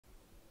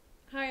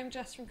Hi, I'm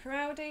Jess from Crewe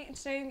Audi, and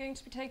today I'm going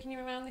to be taking you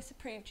around this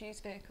approved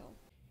used vehicle.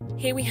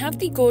 Here we have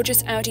the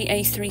gorgeous Audi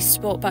A3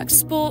 Sportback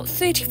Sport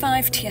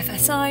 35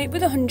 TFSI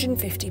with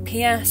 150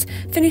 PS,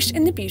 finished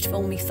in the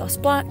beautiful Mythos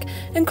black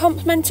and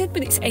complemented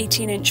with its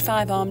 18-inch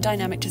 5-arm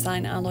dynamic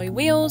design alloy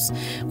wheels.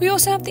 We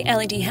also have the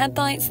LED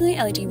headlights and the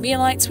LED rear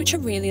lights, which are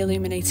really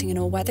illuminating in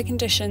all weather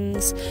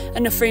conditions.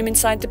 Enough room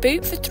inside the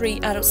boot for 3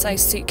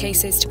 adult-sized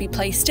suitcases to be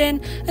placed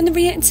in, and the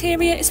rear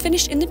interior is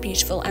finished in the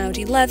beautiful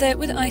Audi leather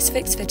with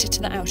ISOFIX fitted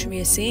to the outer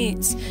rear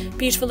seats.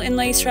 Beautiful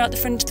inlays throughout the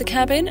front of the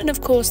cabin, and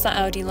of course that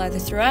Audi leather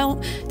throughout.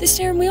 The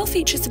steering wheel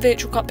features the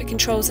virtual cockpit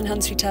controls and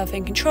hands-free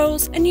telephone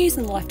controls, and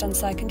using the left-hand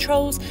side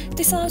controls,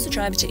 this allows the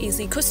driver to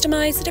easily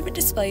customise the different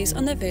displays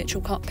on their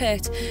virtual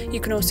cockpit. You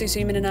can also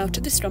zoom in and out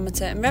of the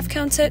speedometer and rev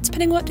counter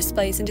depending on what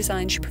displays and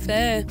designs you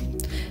prefer.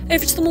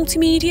 Over to the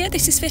multimedia,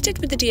 this is fitted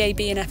with the DAB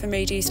and FM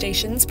radio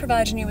stations,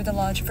 providing you with a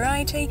large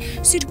variety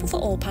suitable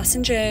for all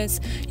passengers.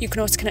 You can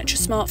also connect your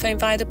smartphone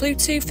via the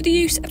Bluetooth for the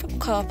use of Apple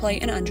CarPlay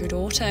and Android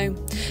Auto.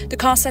 The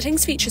car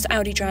settings features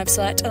Audi Drive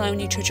Select,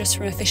 allowing you to adjust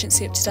from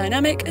efficiency up to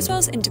dynamic, as well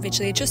as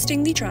individually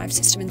adjusting the drive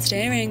system and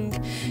steering.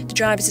 The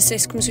driver's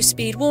assist comes with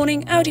speed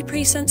warning, Audi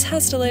Presense,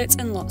 hazard alerts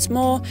and lots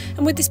more,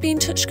 and with this being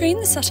touchscreen,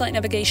 the satellite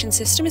navigation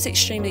system is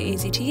extremely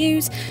easy to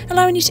use,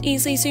 allowing you to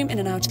easily zoom in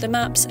and out of the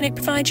maps, and it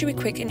provides you with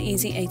quick and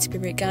easy A to B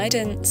route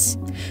guidance.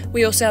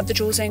 We also have the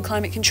dual zone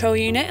climate control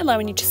unit,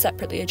 allowing you to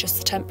separately adjust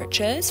the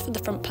temperatures for the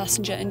front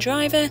passenger and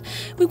driver.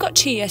 We've got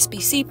 2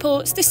 USB-C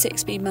ports, the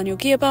 6-speed manual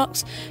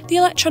gearbox, the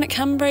electronic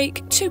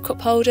handbrake, 2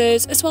 cup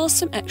holders, as well as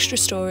some extra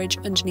storage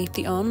underneath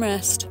the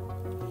armrest.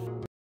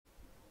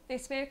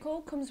 This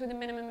vehicle comes with a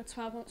minimum of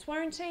 12 months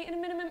warranty and a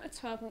minimum of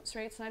 12 months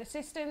roadside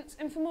assistance,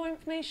 and for more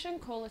information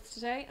call us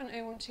today on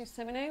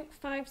 01270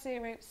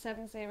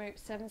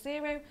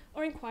 507070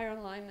 or inquire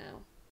online now.